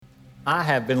I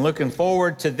have been looking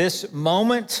forward to this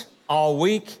moment all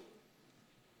week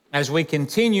as we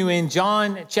continue in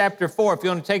John chapter 4. If you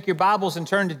want to take your Bibles and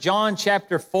turn to John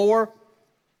chapter 4,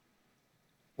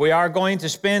 we are going to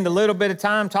spend a little bit of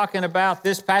time talking about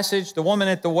this passage, the woman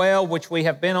at the well, which we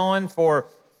have been on for,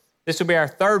 this will be our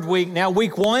third week now.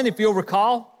 Week 1, if you'll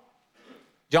recall,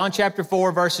 John chapter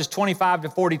 4, verses 25 to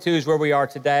 42 is where we are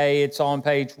today. It's on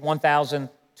page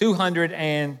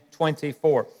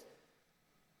 1224.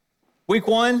 Week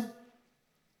 1,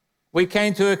 we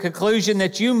came to a conclusion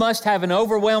that you must have an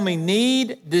overwhelming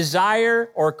need,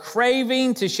 desire, or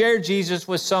craving to share Jesus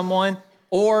with someone,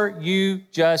 or you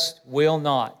just will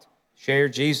not share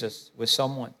Jesus with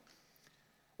someone.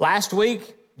 Last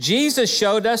week, Jesus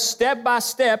showed us step by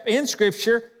step in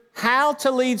Scripture how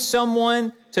to lead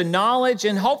someone to knowledge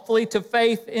and hopefully to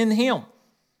faith in Him.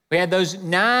 We had those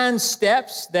 9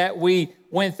 steps that we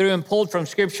went through and pulled from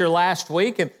Scripture last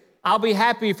week, and I'll be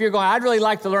happy if you're going, I'd really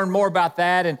like to learn more about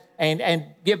that and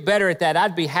get better at that.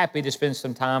 I'd be happy to spend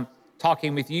some time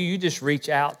talking with you. You just reach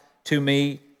out to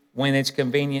me when it's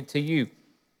convenient to you.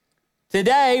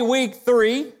 Today, week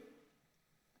 3,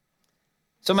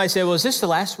 somebody said, well, is this the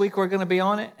last week we're going to be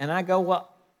on it? And I go,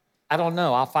 well, I don't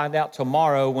know. I'll find out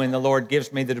tomorrow when the Lord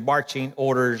gives me the marching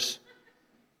orders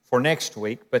for next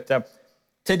week. But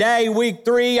today, week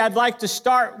 3, I'd like to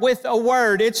start with a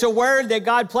word. It's a word that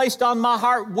God placed on my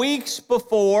heart weeks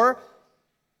before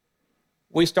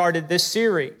we started this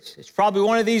series. It's probably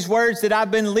one of these words that I've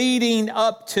been leading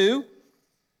up to. A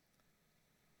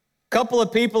couple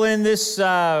of people in this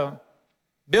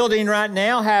building right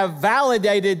now have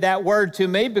validated that word to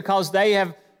me because they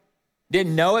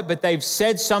didn't know it, but they've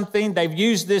said something. They've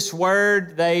used this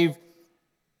word. They've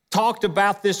talked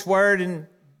about this word, and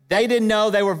they didn't know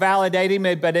they were validating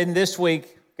me, but in this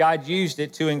week, God used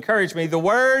it to encourage me. The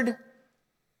word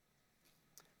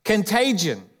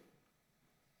contagion.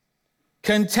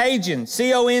 Contagion.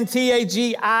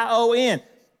 C-O-N-T-A-G-I-O-N.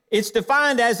 It's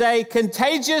defined as a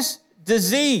contagious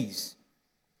disease.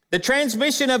 The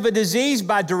transmission of a disease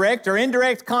by direct or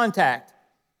indirect contact.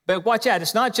 But watch out,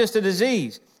 it's not just a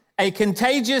disease. A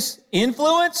contagious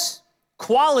influence,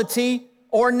 quality,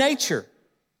 or nature.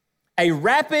 A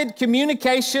rapid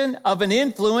communication of an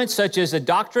influence such as a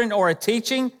doctrine or a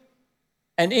teaching,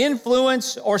 an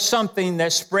influence or something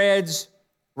that spreads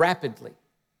rapidly.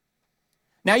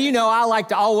 Now, you know, I like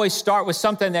to always start with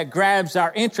something that grabs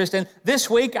our interest, and this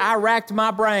week I racked my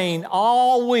brain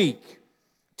all week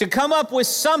to come up with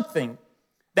something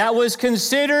that was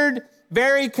considered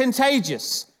very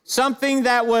contagious, something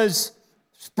that was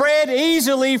spread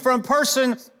easily from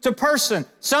person to person,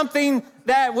 something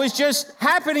that was just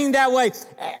happening that way.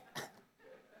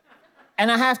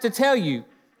 And I have to tell you,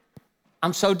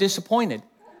 I'm so disappointed.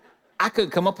 I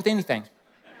couldn't come up with anything.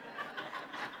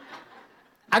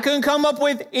 I couldn't come up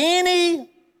with any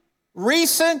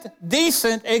recent,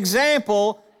 decent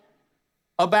example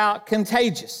about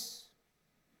contagious.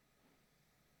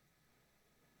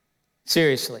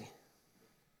 Seriously.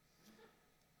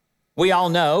 We all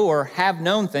know or have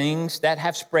known things that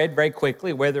have spread very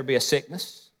quickly, whether it be a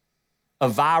sickness, a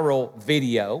viral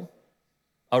video,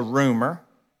 a rumor,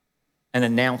 an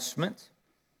announcement,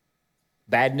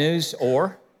 bad news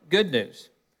or good news.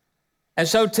 And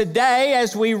so today,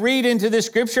 as we read into this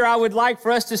scripture, I would like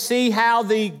for us to see how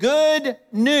the good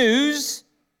news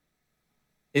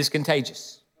is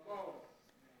contagious.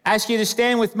 I ask you to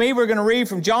stand with me. We're going to read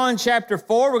from John chapter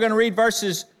 4. We're going to read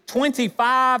verses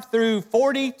 25 through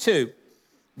 42.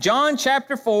 John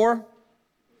chapter 4,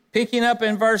 picking up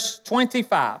in verse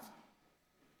 25.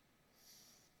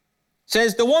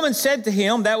 Says, the woman said to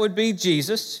him, that would be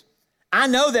Jesus, I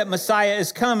know that Messiah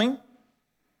is coming,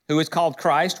 who is called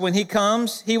Christ. When he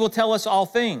comes, he will tell us all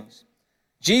things.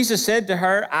 Jesus said to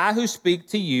her, I who speak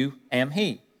to you am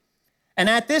he. And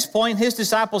at this point, his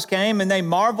disciples came and they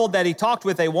marveled that he talked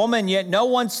with a woman, yet no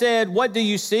one said, what do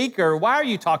you seek, or why are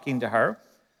you talking to her?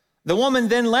 The woman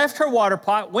then left her water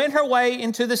pot, went her way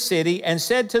into the city, and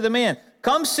said to the men,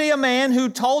 come see a man who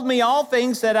told me all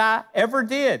things that I ever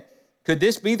did. Could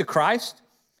this be the Christ?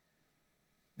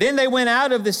 Then they went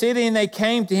out of the city and they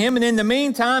came to him. And in the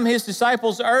meantime, his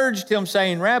disciples urged him,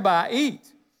 saying, Rabbi,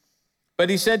 eat. But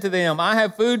he said to them, I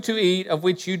have food to eat of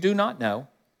which you do not know.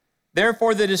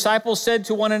 Therefore the disciples said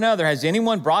to one another, has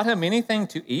anyone brought him anything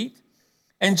to eat?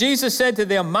 And Jesus said to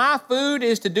them, my food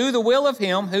is to do the will of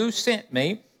him who sent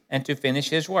me and to finish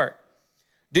his work.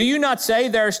 Do you not say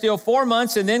there are still 4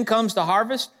 months and then comes the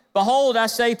harvest? Behold, I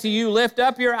say to you, lift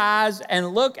up your eyes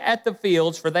and look at the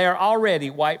fields, for they are already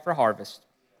white for harvest.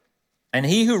 And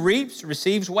he who reaps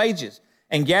receives wages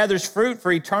and gathers fruit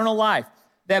for eternal life,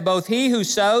 that both he who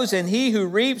sows and he who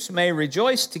reaps may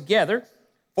rejoice together.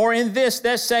 For in this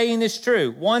that saying is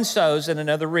true, one sows and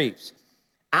another reaps.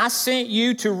 I sent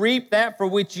you to reap that for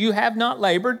which you have not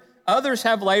labored. Others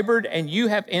have labored, and you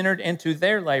have entered into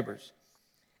their labors.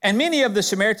 And many of the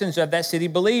Samaritans of that city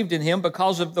believed in him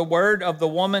because of the word of the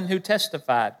woman who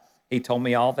testified. He told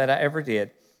me all that I ever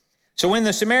did. So when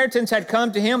the Samaritans had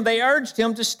come to him, they urged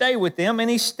him to stay with them, and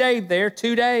he stayed there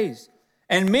 2 days.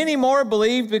 And many more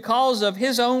believed because of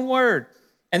his own word.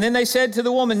 And then they said to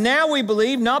the woman, now we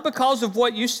believe, not because of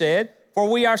what you said, for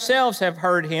we ourselves have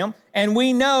heard him, and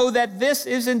we know that this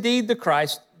is indeed the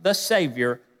Christ, the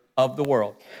Savior of the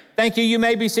world. Thank you. You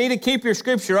may be seated. Keep your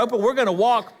scripture open. We're going to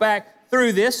walk back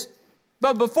through this.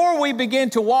 But before we begin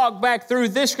to walk back through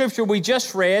this scripture we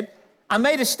just read, I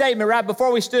made a statement right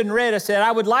before we stood and read. I said,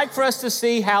 I would like for us to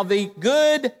see how the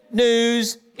good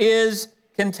news is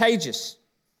contagious.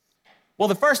 Well,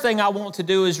 the first thing I want to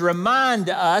do is remind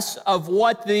us of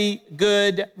what the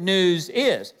good news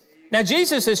is. Now,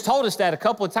 Jesus has told us that a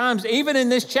couple of times, even in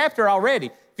this chapter already.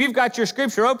 If you've got your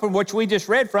scripture open, which we just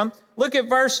read from, look at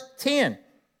verse 10.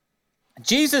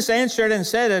 Jesus answered and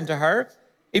said unto her,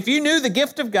 if you knew the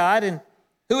gift of God and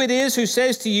who it is who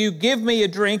says to you, give me a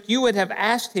drink, you would have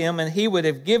asked him and he would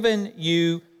have given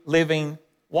you living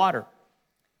water.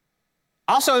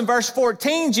 Also in verse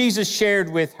 14, Jesus shared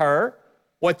with her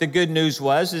what the good news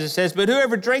was. As it says, but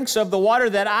whoever drinks of the water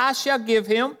that I shall give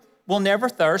him will never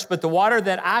thirst, but the water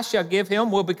that I shall give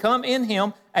him will become in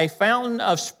him a fountain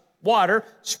of water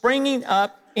springing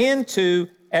up into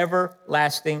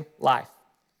everlasting life.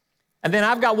 And then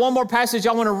I've got one more passage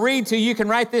I want to read to you. You can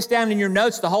write this down in your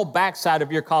notes. The whole backside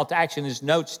of your call to action is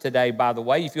notes today, by the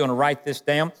way, if you want to write this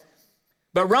down.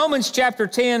 But Romans chapter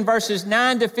 10, verses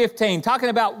 9 to 15, talking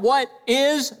about what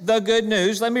is the good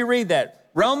news. Let me read that.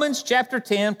 Romans chapter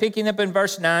 10, picking up in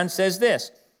verse 9, says this,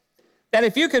 that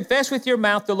if you confess with your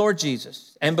mouth the Lord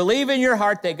Jesus and believe in your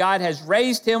heart that God has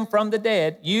raised him from the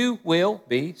dead, you will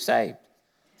be saved.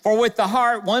 For with the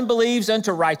heart one believes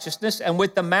unto righteousness, and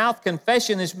with the mouth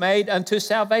confession is made unto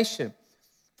salvation.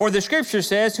 For the scripture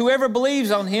says, whoever believes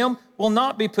on him will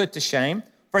not be put to shame.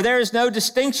 For there is no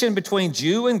distinction between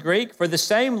Jew and Greek, for the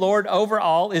same Lord over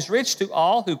all is rich to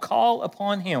all who call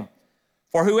upon him.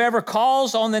 For whoever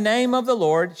calls on the name of the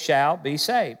Lord shall be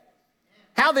saved.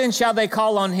 How then shall they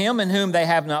call on him in whom they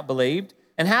have not believed?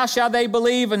 And how shall they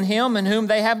believe in him in whom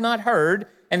they have not heard?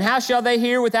 And how shall they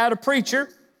hear without a preacher?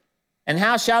 And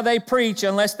how shall they preach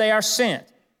unless they are sent?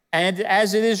 And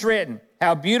as it is written,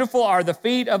 how beautiful are the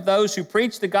feet of those who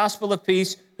preach the gospel of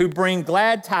peace, who bring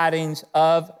glad tidings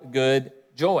of good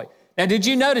joy. Now, did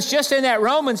you notice just in that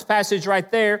Romans passage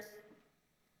right there,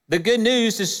 the good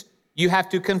news is you have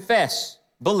to confess,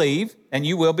 believe, and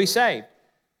you will be saved.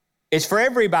 It's for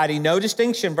everybody, no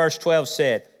distinction, verse 12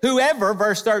 said. Whoever,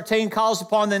 verse 13, calls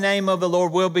upon the name of the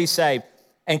Lord will be saved.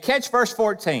 And catch verse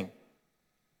 14.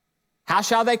 How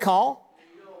shall they call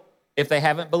if they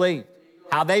haven't believed?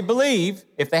 How they believe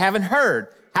if they haven't heard?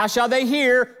 How shall they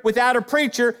hear without a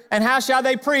preacher? And how shall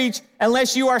they preach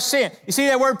unless you are sent? You see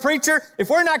that word preacher? If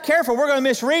we're not careful, we're going to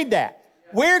misread that.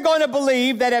 We're going to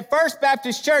believe that at First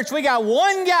Baptist Church, we got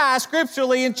one guy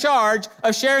scripturally in charge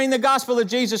of sharing the gospel of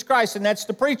Jesus Christ, and that's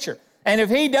the preacher. And if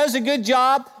he does a good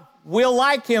job, we'll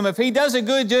like him. If he does do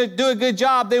a good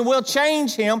job, then we'll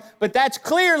change him. But that's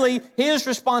clearly his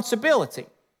responsibility.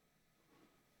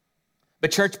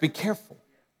 But church, be careful.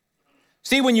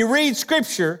 See, when you read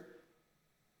Scripture,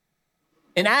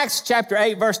 in Acts chapter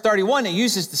 8, verse 31, it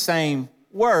uses the same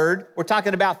word. We're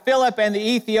talking about Philip and the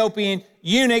Ethiopian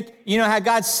eunuch. You know how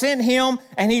God sent him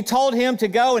and he told him to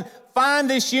go and find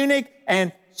this eunuch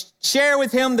and share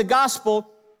with him the gospel.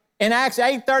 In Acts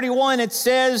 8:31, it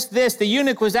says this, the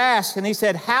eunuch was asked and he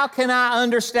said, how can I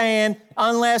understand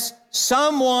unless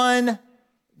someone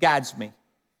guides me?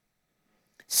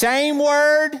 Same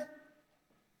word,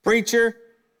 preacher,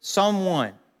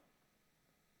 someone.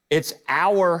 It's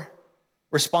our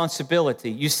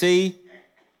responsibility. You see,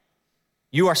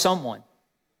 you are someone.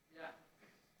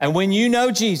 And when you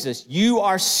know Jesus, you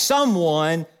are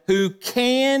someone who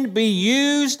can be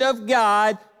used of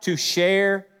God to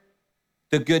share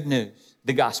the good news,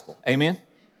 the gospel. Amen?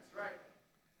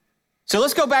 So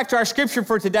let's go back to our scripture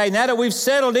for today. Now that we've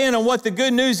settled in on what the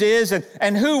good news is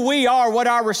and who we are, what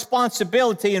our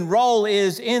responsibility and role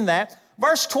is in that.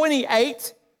 Verse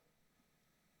 28,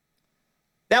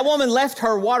 that woman left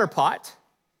her water pot.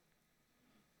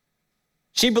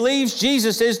 She believes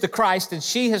Jesus is the Christ, and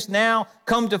she has now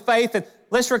come to faith. And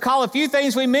let's recall a few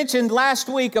things we mentioned last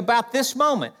week about this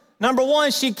moment. Number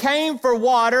one, she came for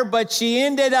water, but she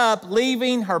ended up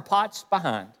leaving her pots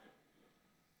behind.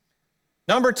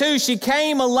 Number two, she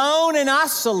came alone and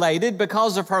isolated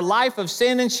because of her life of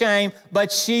sin and shame, but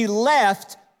she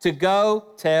left to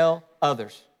go tell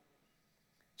others.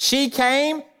 She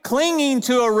came clinging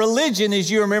to a religion,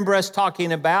 as you remember us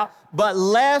talking about, but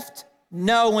left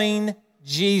knowing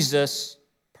Jesus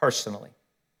personally.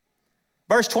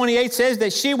 Verse 28 says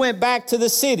that she went back to the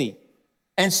city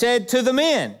and said to the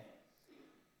men.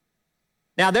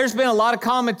 Now, there's been a lot of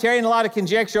commentary and a lot of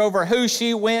conjecture over who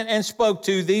she went and spoke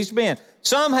to, these men.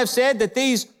 Some have said that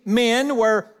these men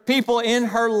were people in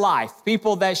her life,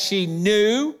 people that she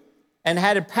knew and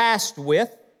had a past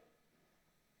with.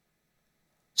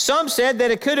 Some said that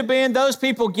it could have been those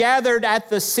people gathered at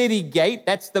the city gate.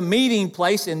 That's the meeting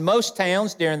place in most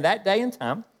towns during that day and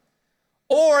time.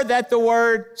 Or that the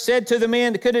word said to the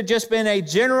men could have just been a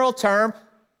general term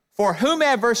for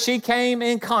whomever she came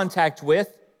in contact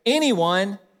with,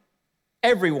 anyone,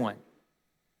 everyone.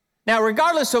 Now,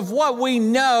 regardless of what we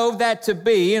know that to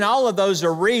be, and all of those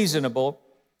are reasonable,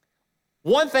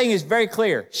 one thing is very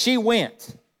clear. She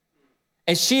went,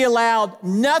 and she allowed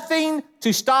nothing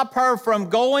to stop her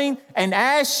from going, and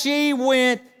as she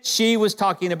went, she was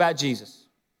talking about Jesus.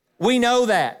 We know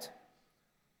that.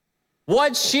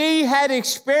 What she had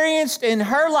experienced in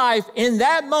her life in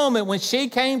that moment when she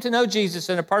came to know Jesus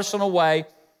in a personal way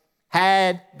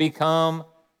had become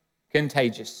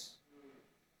contagious.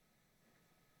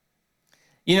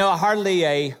 You know, hardly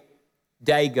a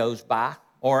day goes by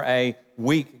or a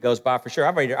week goes by for sure.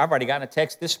 I've already gotten a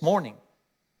text this morning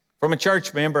from a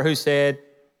church member who said,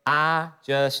 I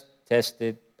just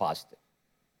tested positive.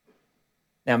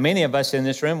 Now, many of us in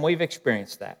this room, we've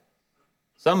experienced that.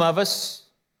 Some of us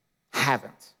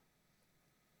haven't.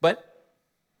 But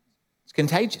it's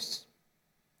contagious.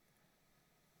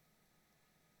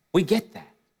 We get that.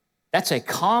 That's a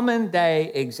common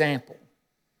day example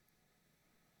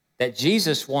that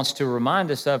Jesus wants to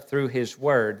remind us of through his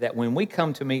word, that when we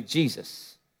come to meet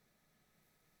Jesus,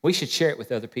 we should share it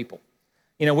with other people.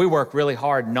 You know, we work really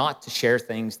hard not to share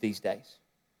things these days.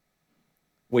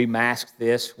 We mask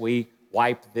this, we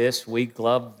wipe this, we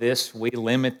glove this, we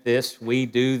limit this, we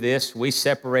do this, we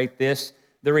separate this.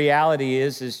 The reality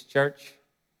is church,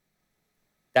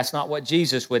 that's not what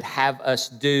Jesus would have us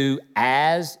do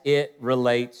as it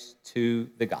relates to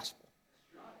the gospel.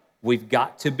 We've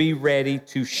got to be ready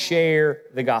to share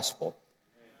the gospel.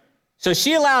 So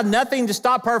she allowed nothing to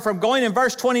stop her from going. In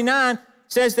verse 29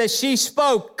 says that she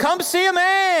spoke, come see a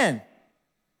man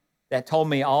that told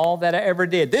me all that I ever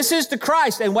did. This is the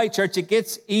Christ. And wait, church, it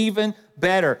gets even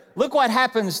better. Look what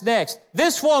happens next.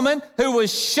 This woman who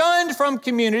was shunned from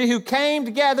community, who came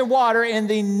to gather water in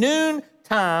the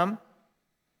noontime,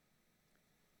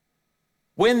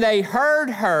 when they heard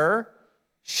her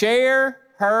share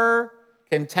her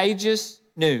contagious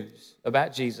news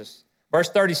about Jesus. Verse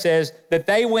 30 says that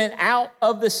they went out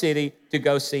of the city to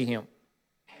go see him.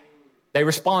 They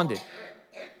responded.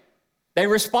 They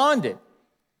responded.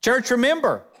 Church,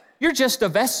 remember, you're just a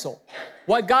vessel.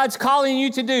 What God's calling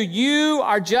you to do, you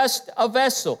are just a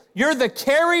vessel. You're the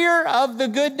carrier of the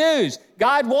good news.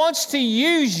 God wants to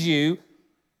use you,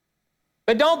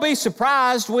 but don't be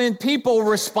surprised when people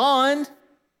respond.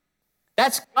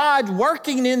 That's God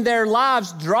working in their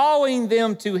lives, drawing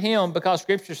them to him, because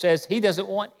Scripture says he doesn't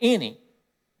want any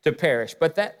to perish,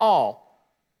 but that all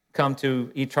come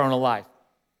to eternal life.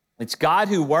 It's God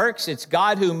who works. It's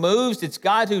God who moves. It's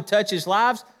God who touches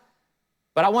lives.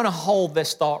 But I want to hold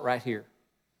this thought right here,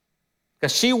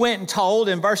 because she went and told,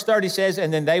 and verse 30 says,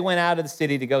 and then they went out of the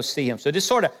city to go see him. So just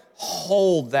sort of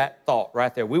hold that thought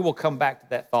right there. We will come back to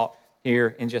that thought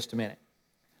here in just a minute.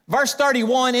 Verse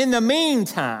 31, in the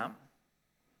meantime,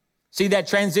 see that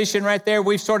transition right there?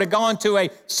 We've sort of gone to a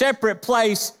separate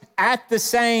place at the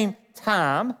same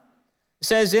time. It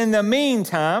says, in the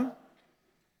meantime,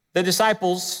 the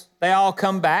disciples, they all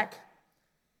come back.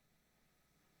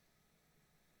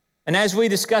 And as we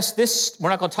discuss this, we're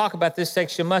not going to talk about this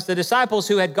section much. The disciples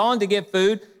who had gone to get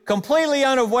food, completely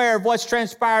unaware of what's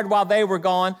transpired while they were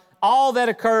gone, all that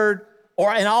occurred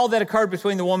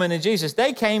between the woman and Jesus,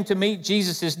 they came to meet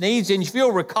Jesus' needs. And if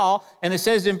you'll recall, and it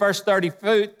says in verse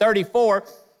 34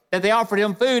 that they offered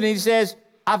him food, and he says,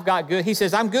 I've got good. He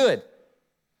says, I'm good.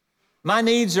 My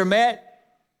needs are met.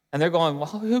 And they're going, well,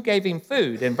 who gave him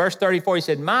food? In verse 34, he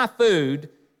said, my food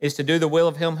is to do the will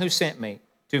of him who sent me,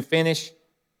 to finish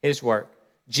his work.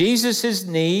 Jesus'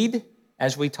 need,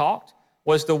 as we talked,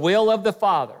 was the will of the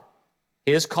Father.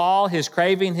 His call, his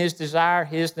craving, his desire,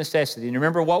 his necessity. And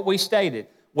remember what we stated.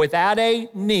 Without a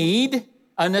need,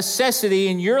 a necessity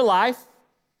in your life,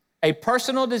 a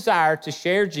personal desire to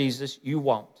share Jesus, you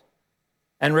won't.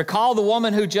 And recall the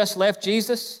woman who just left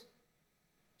Jesus?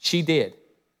 She did.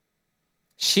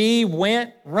 She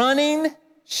went running,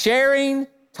 sharing,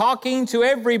 talking to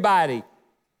everybody.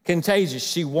 Contagious.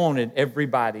 She wanted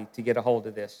everybody to get a hold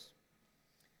of this.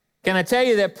 Can I tell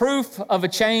you that proof of a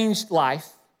changed life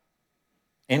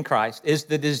in Christ is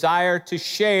the desire to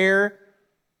share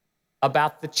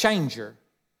about the changer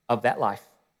of that life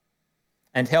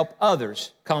and help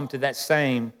others come to that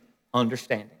same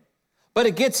understanding. But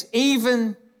it gets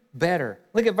even better.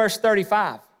 Look at verse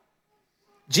 35.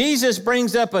 Jesus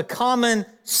brings up a common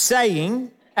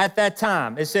saying at that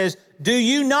time. It says, "Do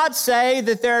you not say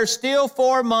that there are still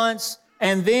 4 months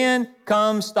and then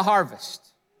comes the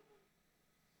harvest?"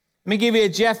 Let me give you a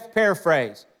Jeff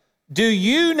paraphrase. Do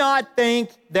you not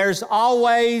think there's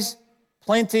always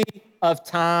plenty of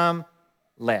time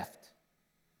left?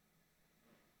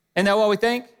 Isn't that what we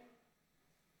think?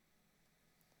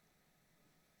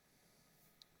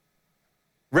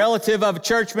 Relative of a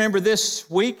church member this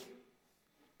week,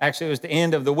 actually it was the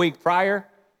end of the week prior,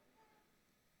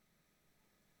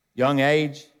 young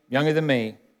age, younger than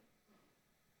me,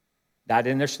 died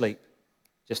in their sleep,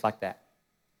 just like that.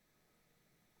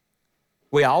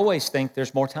 We always think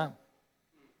there's more time.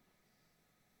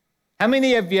 How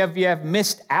many of you have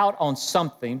missed out on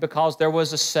something because there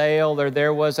was a sale or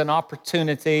there was an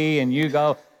opportunity and you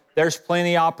go, there's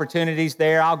plenty of opportunities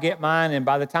there, I'll get mine, and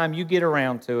by the time you get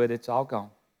around to it, it's all gone.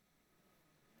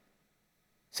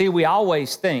 See, we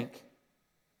always think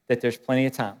that there's plenty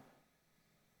of time.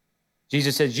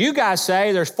 Jesus says, you guys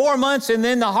say there's 4 months and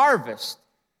then the harvest.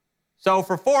 So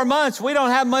for 4 months, we don't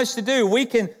have much to do. We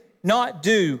can not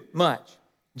do much.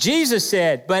 Jesus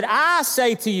said, but I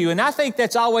say to you, and I think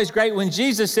that's always great when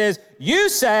Jesus says, you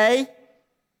say,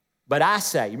 but I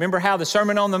say. You remember how the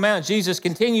Sermon on the Mount, Jesus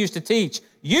continues to teach,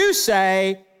 you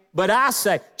say, but I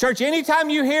say. Church, anytime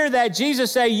you hear that, Jesus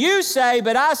say, you say,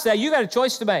 but I say, you got a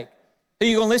choice to make. Who are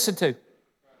you going to listen to?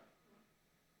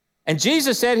 And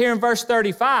Jesus said here in verse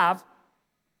 35,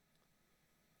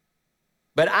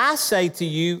 but I say to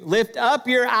you, lift up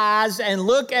your eyes and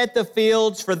look at the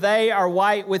fields, for they are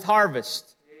white with harvest.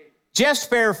 Just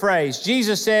paraphrase,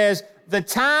 Jesus says, the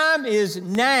time is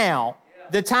now.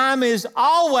 The time is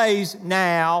always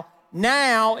now.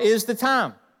 Now is the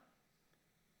time.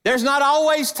 There's not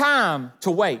always time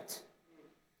to wait.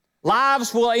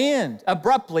 Lives will end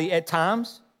abruptly at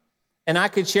times, and I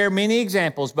could share many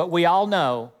examples, but we all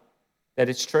know that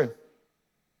it's true.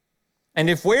 And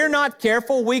if we're not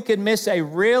careful, we could miss a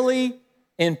really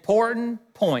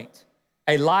important point,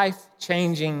 a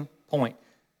life-changing point.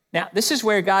 Now, this is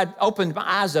where God opened my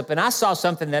eyes up, and I saw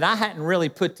something that I hadn't really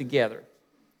put together.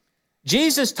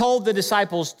 Jesus told the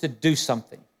disciples to do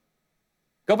something.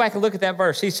 Go back and look at that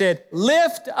verse. He said,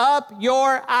 lift up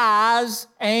your eyes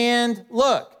and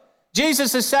look.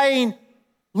 Jesus is saying,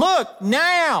 look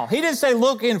now. He didn't say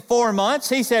look in 4 months.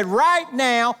 He said right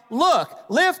now, look,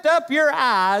 lift up your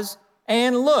eyes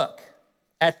and look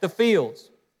at the fields.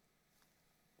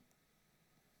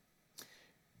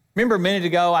 Remember a minute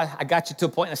ago, I got you to a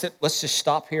point and I said, let's just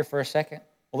stop here for a second.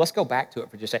 Well, let's go back to it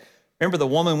for just a second. Remember the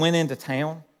woman went into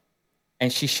town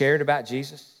and she shared about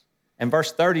Jesus? And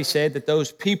verse 30 said that those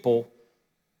people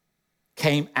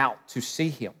came out to see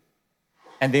him.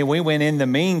 And then we went in the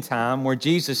meantime where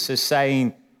Jesus is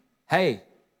saying, hey,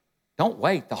 don't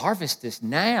wait. The harvest is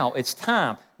now. It's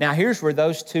time. Now, here's where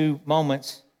those two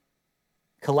moments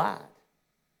collide.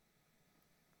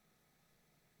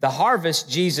 The harvest,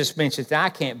 Jesus mentions, now I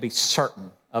can't be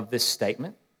certain of this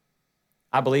statement.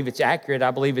 I believe it's accurate. I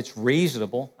believe it's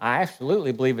reasonable. I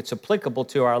absolutely believe it's applicable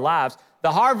to our lives.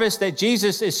 The harvest that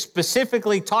Jesus is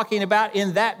specifically talking about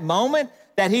in that moment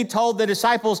that he told the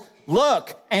disciples,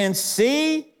 look and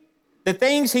see, the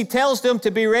things he tells them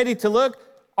to be ready to look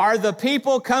are the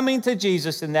people coming to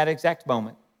Jesus in that exact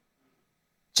moment.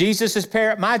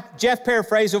 My Jeff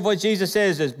paraphrase of what Jesus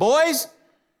says is, boys,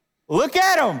 look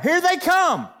at them. Here they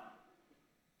come.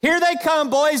 Here they come,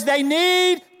 boys. They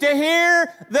need to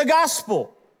hear the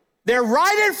gospel. They're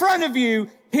right in front of you.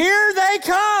 Here they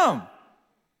come.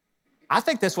 I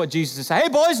think that's what Jesus is saying. Hey,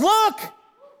 boys, look.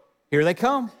 Here they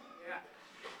come.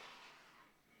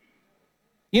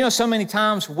 You know, so many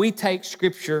times we take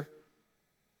Scripture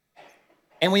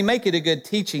and we make it a good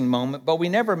teaching moment, but we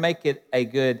never make it a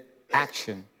good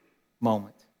action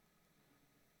moment.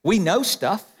 We know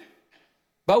stuff,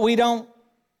 but we don't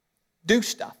do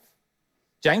stuff.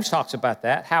 James talks about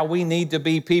that, how we need to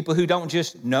be people who don't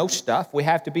just know stuff. We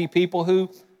have to be people who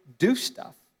do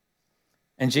stuff.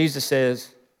 And Jesus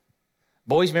says,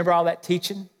 boys, remember all that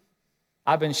teaching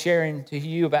I've been sharing to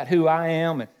you about who I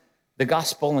am and the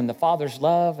gospel and the Father's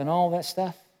love and all that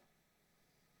stuff?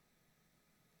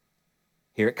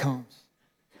 Here it comes.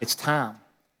 It's time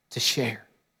to share.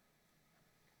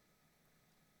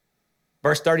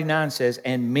 Verse 39 says,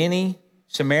 and many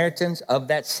Samaritans of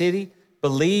that city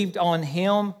believed on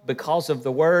him because of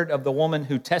the word of the woman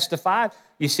who testified.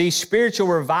 You see, spiritual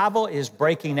revival is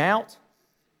breaking out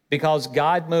because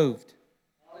God moved.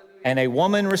 And a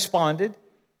woman responded,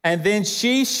 and then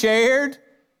she shared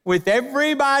with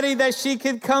everybody that she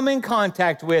could come in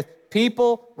contact with,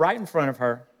 people right in front of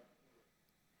her.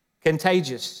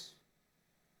 Contagious.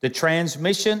 The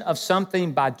transmission of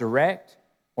something by direct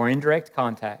or indirect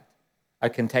contact. A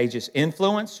contagious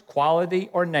influence, quality,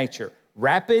 or nature.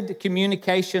 Rapid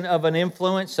communication of an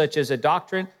influence such as a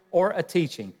doctrine or a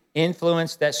teaching.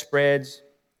 Influence that spreads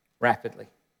rapidly.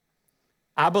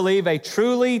 I believe a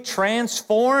truly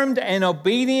transformed and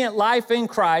obedient life in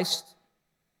Christ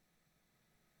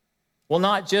will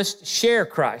not just share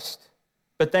Christ,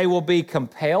 but they will be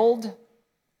compelled,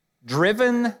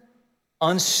 driven,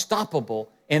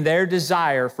 unstoppable in their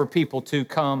desire for people to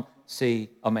come see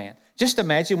a man. Just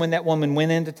imagine when that woman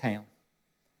went into town.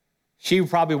 She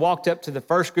probably walked up to the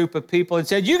first group of people and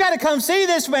said, you got to come see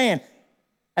this man.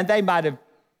 And they might have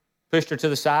pushed her to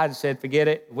the side and said, forget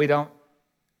it, we don't.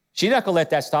 She's not going to let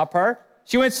that stop her.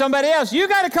 She went to somebody else. You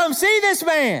got to come see this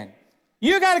man.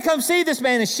 You got to come see this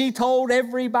man. And she told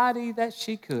everybody that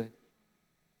she could.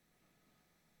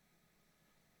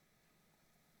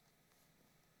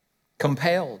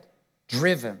 Compelled,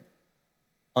 driven,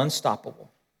 unstoppable.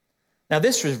 Now,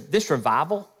 this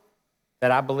revival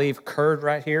that I believe occurred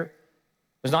right here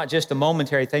was not just a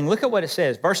momentary thing. Look at what it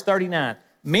says, verse 39.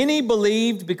 Many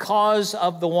believed because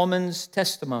of the woman's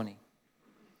testimony.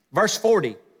 Verse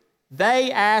 40,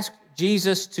 they asked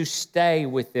Jesus to stay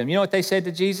with them. You know what they said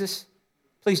to Jesus?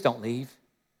 Please don't leave.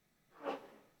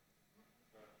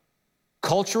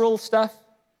 Cultural stuff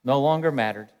no longer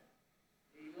mattered.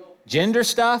 Gender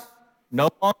stuff no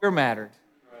longer mattered.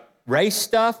 Race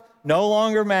stuff no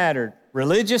longer mattered.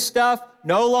 Religious stuff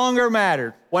no longer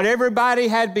mattered. What everybody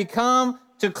had become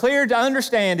clear to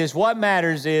understand is what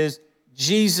matters is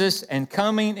Jesus and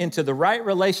coming into the right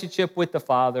relationship with the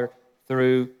Father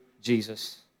through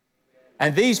Jesus.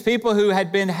 And these people who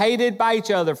had been hated by each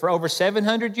other for over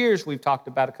 700 years, we've talked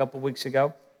about a couple weeks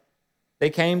ago, they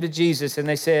came to Jesus and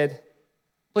they said,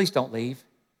 please don't leave.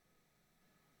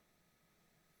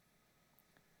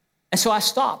 And so I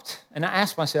stopped and I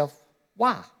asked myself,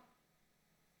 why?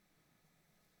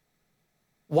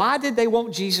 Why did they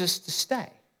want Jesus to stay?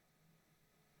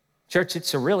 Church,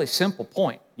 it's a really simple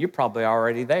point. You're probably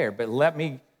already there, but let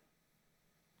me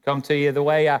come to you the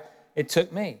way it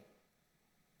took me.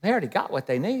 They already got what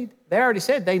they need. They already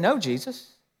said they know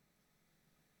Jesus.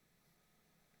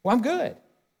 Well, I'm good.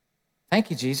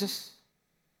 Thank you, Jesus.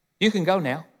 You can go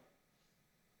now.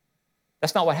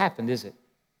 That's not what happened, is it?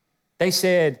 They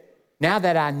said, now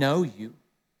that I know you,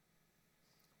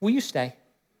 will you stay?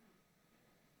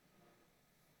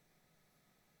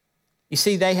 You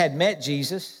see, they had met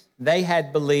Jesus. They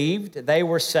had believed. They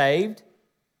were saved.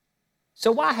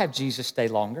 So why have Jesus stay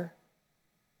longer?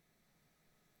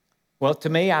 Well, to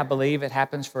me, I believe it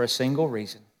happens for a single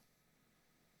reason.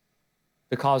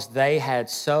 Because they had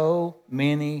so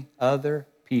many other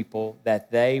people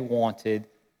that they wanted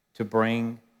to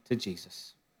bring to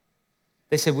Jesus.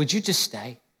 They said, would you just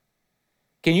stay?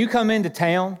 Can you come into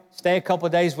town, stay a couple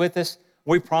of days with us?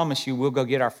 We promise you we'll go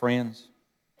get our friends.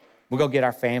 We'll go get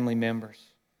our family members.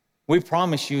 We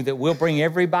promise you that we'll bring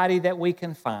everybody that we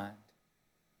can find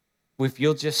if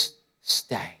you'll just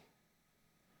stay.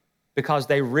 Because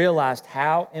they realized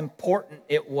how important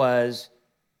it was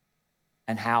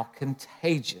and how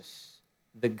contagious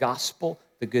the gospel,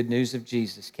 the good news of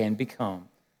Jesus, can become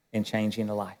in changing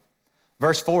a life.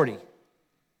 Verse 40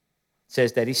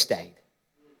 says that he stayed.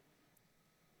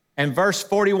 And verse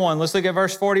 41, let's look at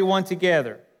verse 41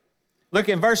 together. Look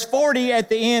at verse 40 at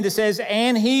the end, it says,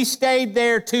 and he stayed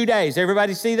there 2 days.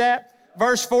 Everybody see that?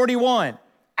 Verse 41,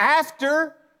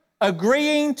 after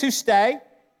agreeing to stay,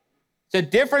 it's a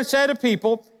different set of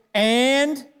people,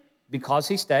 and because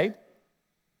he stayed,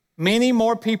 many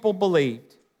more people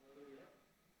believed.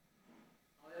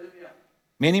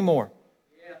 Many more.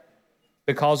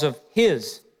 Because of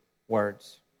his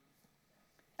words.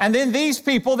 And then these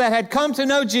people that had come to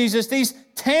know Jesus, these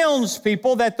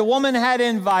townspeople that the woman had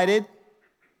invited,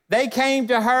 they came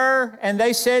to her and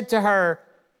they said to her,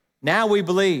 now we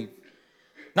believe.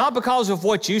 Not because of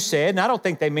what you said, and I don't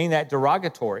think they mean that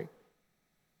derogatory,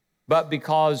 but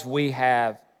because we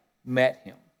have met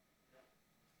him.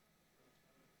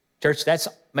 Church, that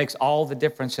makes all the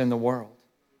difference in the world.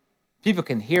 People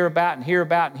can hear about and hear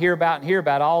about and hear about and hear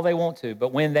about all they want to,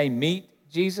 but when they meet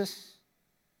Jesus,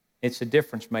 it's a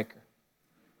difference maker.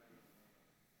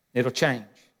 It'll change.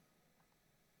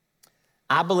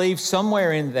 I believe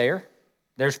somewhere in there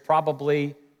there's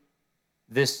probably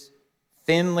this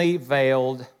thinly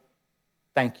veiled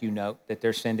thank you note that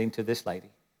they're sending to this lady.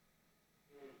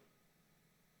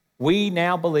 We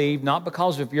now believe, not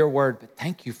because of your word, but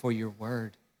thank you for your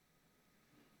word.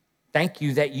 Thank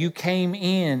you that you came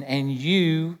in and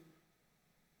you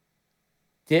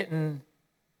didn't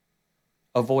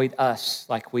avoid us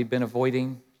like we've been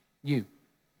avoiding you.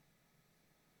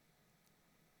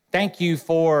 Thank you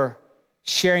for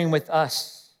sharing with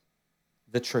us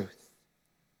the truth.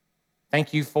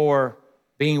 Thank you for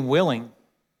being willing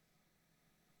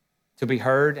to be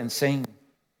heard and seen,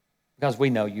 because we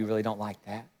know you really don't like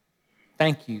that.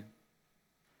 Thank you.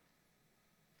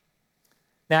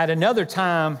 Now, at another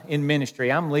time in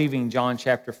ministry, I'm leaving John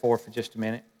chapter 4 for just a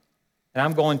minute, and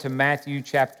I'm going to Matthew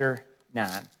chapter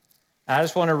 9. I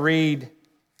just want to read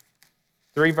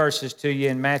 3 verses to you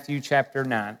in Matthew chapter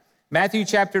 9. Matthew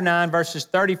chapter 9, verses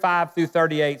 35 through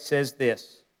 38 says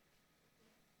this.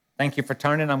 Thank you for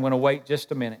turning. I'm going to wait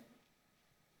just a minute.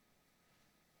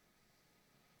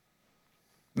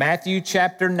 Matthew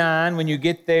chapter 9, when you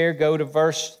get there, go to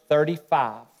verse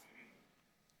 35.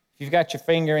 If you've got your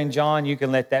finger in John, you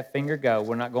can let that finger go.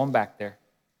 We're not going back there.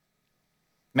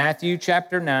 Matthew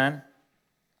chapter 9.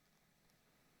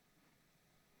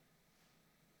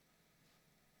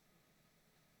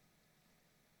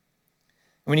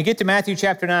 When you get to Matthew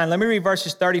chapter 9, let me read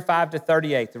verses 35 to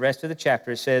 38. The rest of the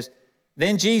chapter, it says,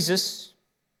 Then Jesus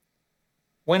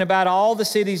went about all the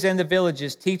cities and the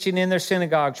villages, teaching in their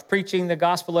synagogues, preaching the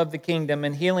gospel of the kingdom,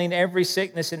 and healing every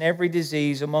sickness and every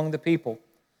disease among the people.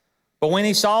 But when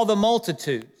he saw the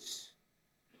multitudes,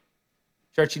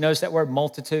 church, you notice that word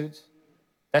multitudes?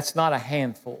 That's not a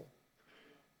handful.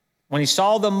 When he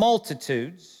saw the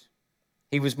multitudes,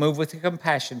 he was moved with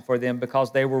compassion for them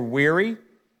because they were weary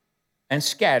and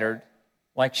scattered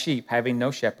like sheep having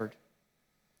no shepherd.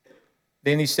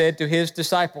 Then he said to his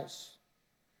disciples,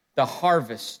 The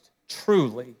harvest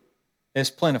truly is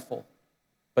plentiful,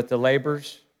 but the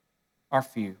laborers are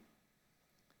few.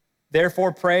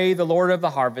 Therefore pray the Lord of the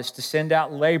harvest to send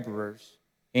out laborers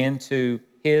into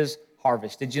his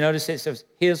harvest. Did you notice it says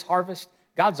his harvest?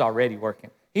 God's already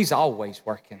working. He's always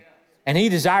working. And he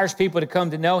desires people to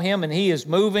come to know him, and he is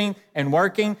moving and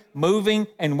working,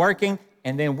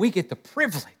 and then we get the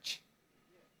privilege.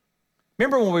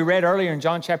 Remember when we read earlier in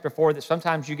John chapter 4 that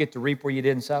sometimes you get to reap where you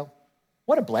didn't sow?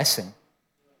 What a blessing.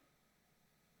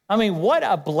 I mean, what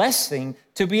a blessing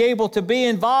to be able to be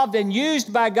involved and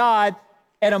used by God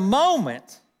at a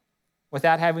moment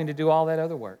without having to do all that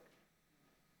other work.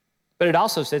 But it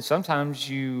also said sometimes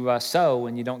you sow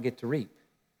and you don't get to reap.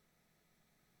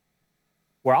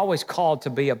 We're always called to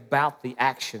be about the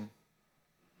action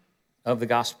of the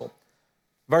gospel.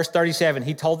 Verse 37,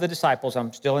 he told the disciples,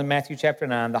 I'm still in Matthew chapter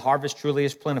 9, the harvest truly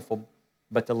is plentiful,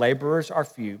 but the laborers are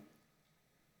few.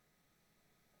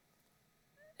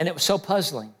 And it was so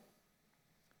puzzling.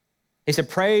 He said,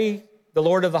 pray the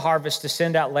Lord of the harvest to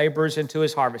send out laborers into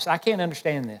his harvest. I can't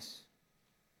understand this.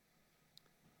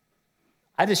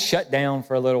 I just shut down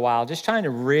for a little while, just trying to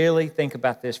really think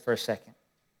about this for a second.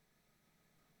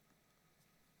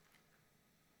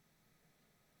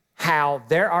 How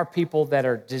there are people that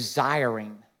are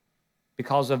desiring,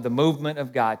 because of the movement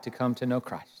of God, to come to know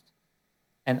Christ.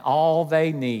 And all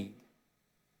they need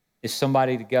is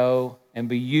somebody to go and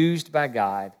be used by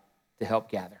God to help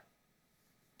gather,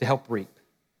 to help reap,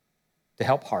 to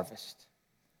help harvest.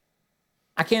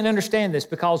 I can't understand this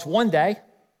because one day,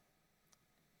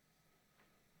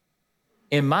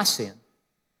 in my sin,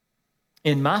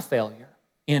 in my failure,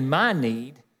 in my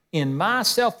need, in my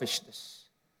selfishness,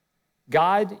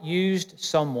 God used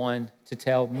someone to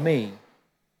tell me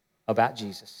about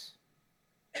Jesus.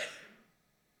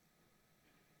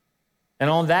 And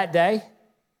on that day,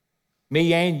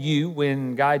 me and you,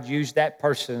 when God used that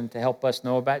person to help us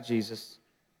know about Jesus,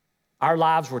 our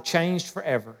lives were changed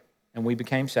forever and we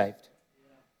became saved.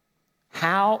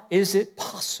 How is it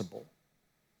possible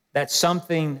that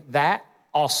something that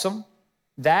awesome,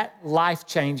 that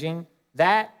life-changing,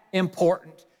 that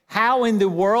important, how in the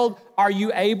world are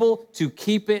you able to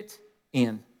keep it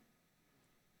in?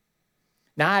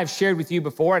 Now, I have shared with you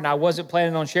before, and I wasn't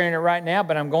planning on sharing it right now,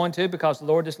 but I'm going to because the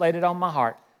Lord just laid it on my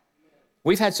heart.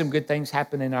 We've had some good things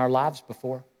happen in our lives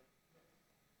before.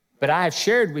 But I have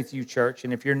shared with you, church,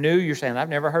 and if you're new, you're saying, I've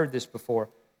never heard this before.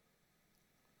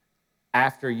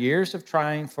 After years of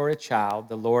trying for a child,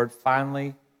 the Lord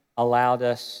finally allowed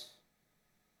us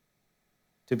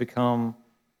to become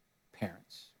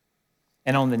parents.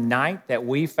 And on the night that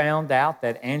we found out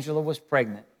that Angela was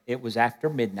pregnant, it was after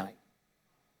midnight.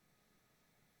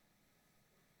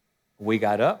 We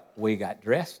got up, we got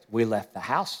dressed, we left the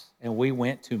house, and we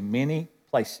went to many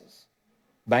places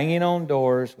banging on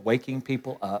doors, waking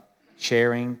people up,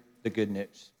 sharing the good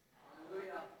news.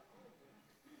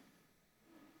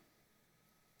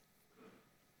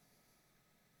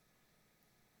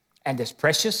 And as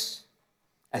precious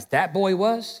as that boy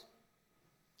was,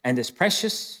 and as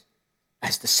precious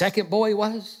as the second boy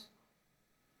was,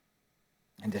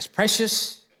 and as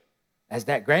precious as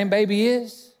that grandbaby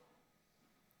is,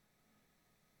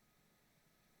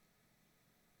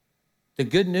 the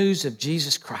good news of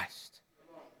Jesus Christ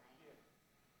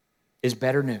is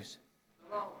better news.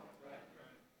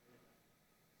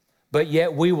 But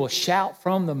yet we will shout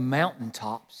from the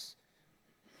mountaintops,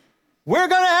 we're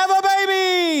going to have a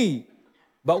baby!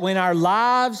 But when our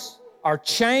lives are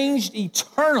changed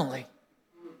eternally,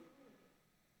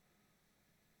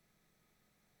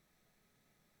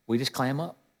 we just clam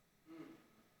up.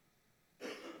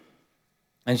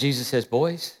 And Jesus says,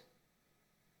 boys,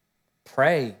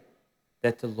 pray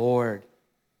that the Lord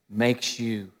makes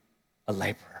you a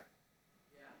laborer.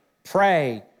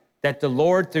 Pray that the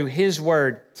Lord, through His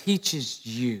word, teaches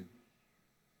you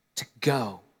to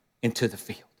go into the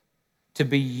field, to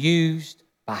be used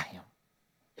by Him.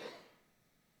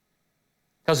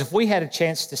 Because if we had a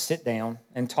chance to sit down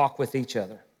and talk with each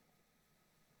other,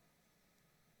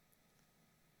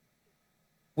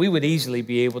 we would easily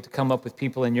be able to come up with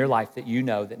people in your life that you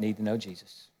know that need to know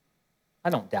Jesus.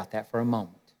 I don't doubt that for a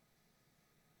moment.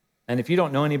 And if you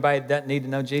don't know anybody that doesn't need to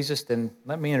know Jesus, then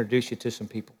let me introduce you to some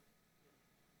people.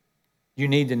 You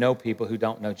need to know people who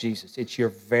don't know Jesus. It's your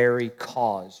very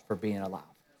cause for being alive.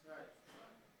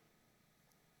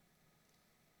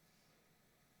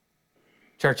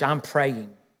 Church, I'm praying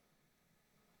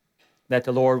that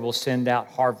the Lord will send out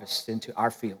harvests into our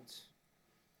fields.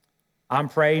 I'm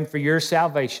praying for your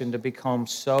salvation to become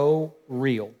so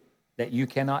real that you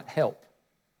cannot help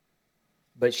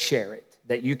but share it,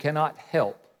 that you cannot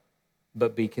help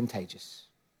but be contagious.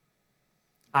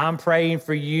 I'm praying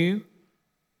for you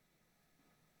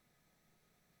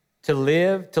to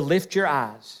lift your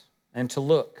eyes and to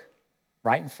look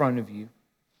right in front of you.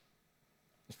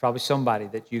 There's probably somebody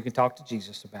that you can talk to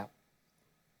Jesus about.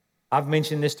 I've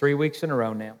mentioned this 3 weeks in a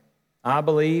row now. I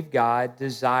believe God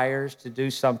desires to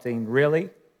do something really,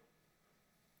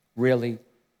 really,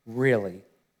 really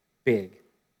big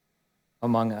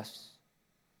among us.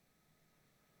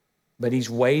 But He's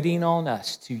waiting on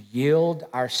us to yield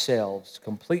ourselves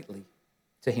completely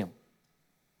to Him.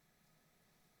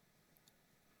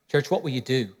 Church, what will you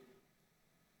do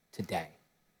today?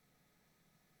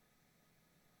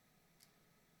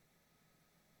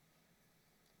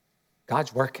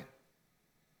 God's working.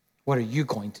 What are you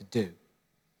going to do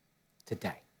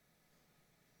today?